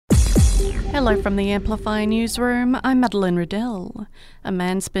Hello from the Amplify newsroom, I'm Madeline Riddell. A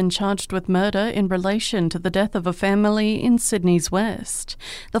man's been charged with murder in relation to the death of a family in Sydney's West.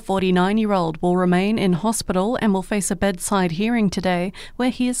 The 49-year-old will remain in hospital and will face a bedside hearing today where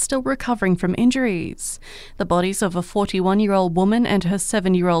he is still recovering from injuries. The bodies of a 41-year-old woman and her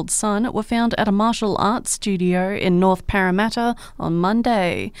 7-year-old son were found at a martial arts studio in North Parramatta on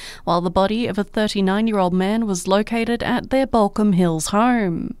Monday, while the body of a 39-year-old man was located at their Baulkham Hills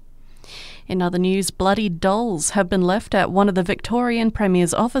home. In other news, bloodied dolls have been left at one of the Victorian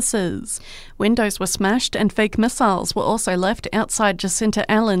Premier's offices. Windows were smashed and fake missiles were also left outside Jacinta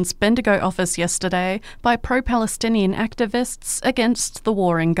Allen's Bendigo office yesterday by pro-Palestinian activists against the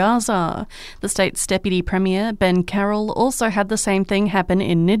war in Gaza. The state's Deputy Premier, Ben Carroll, also had the same thing happen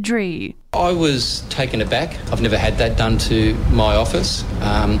in Niddrie. I was taken aback. I've never had that done to my office.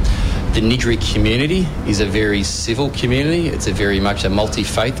 The Niddrie community is a very civil community. It's very much a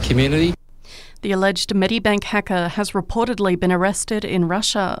multi-faith community. The alleged Medibank hacker has reportedly been arrested in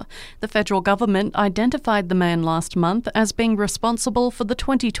Russia. The federal government identified the man last month as being responsible for the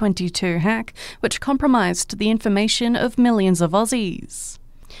 2022 hack, which compromised the information of millions of Aussies.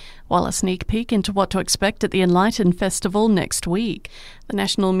 While a sneak peek into what to expect at the Enlighten Festival next week. The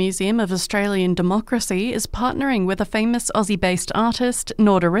National Museum of Australian Democracy is partnering with a famous Aussie-based artist,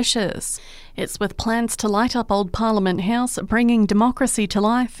 Nordoricious. It's with plans to light up Old Parliament House, bringing democracy to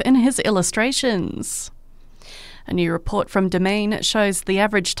life in his illustrations. A new report from Domain shows the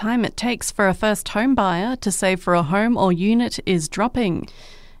average time it takes for a first home buyer to save for a home or unit is dropping.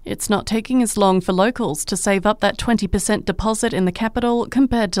 It's not taking as long for locals to save up that 20% deposit in the capital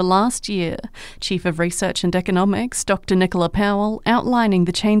compared to last year. Chief of Research and Economics, Dr. Nicola Powell, outlining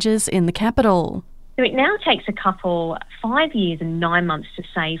the changes in the capital. So it now takes a couple 5 years and 9 months to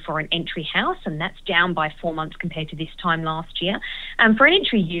save for an entry house, and that's down by 4 months compared to this time last year. For an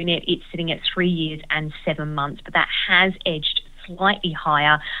entry unit, it's sitting at 3 years and 7 months, but that has edged slightly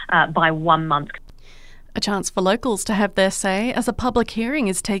higher by 1 month. A chance for locals to have their say as a public hearing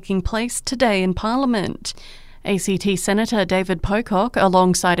is taking place today in Parliament. ACT Senator David Pocock,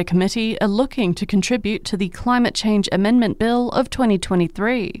 alongside a committee, are looking to contribute to the Climate Change Amendment Bill of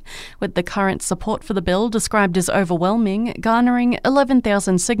 2023, with the current support for the bill described as overwhelming, garnering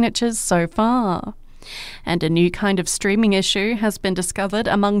 11,000 signatures so far. And a new kind of streaming issue has been discovered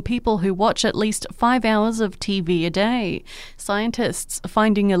among people who watch at least 5 hours of TV a day. Scientists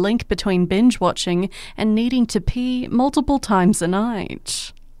finding a link between binge watching and needing to pee multiple times a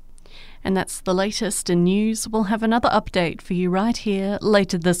night. And that's the latest in news. We'll have another update for you right here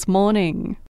later this morning.